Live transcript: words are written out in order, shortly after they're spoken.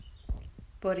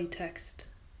Body text.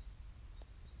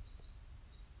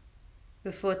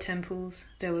 Before temples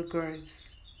there were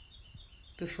groves.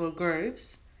 Before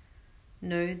groves,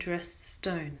 no dressed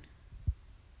stone.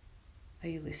 Are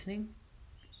you listening?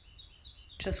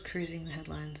 Just cruising the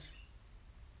headlines.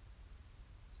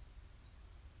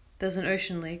 There's an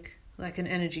ocean leak, like an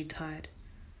energy tide.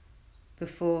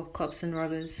 Before cops and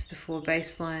robbers, before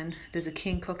baseline, there's a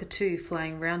king cockatoo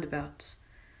flying roundabouts.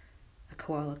 A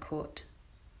koala court,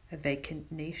 a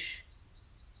vacant niche.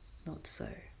 Not so.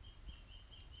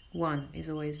 One is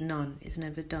always none, is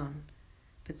never done,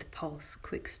 but the pulse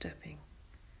quick-stepping.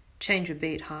 Change your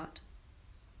beat, heart.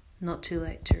 Not too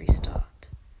late to restart.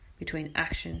 Between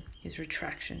action is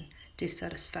retraction,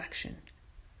 dissatisfaction.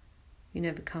 You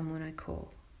never come when I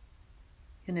call.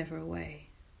 You're never away.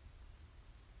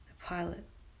 A pilot,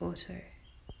 auto,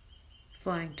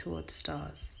 flying towards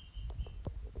stars.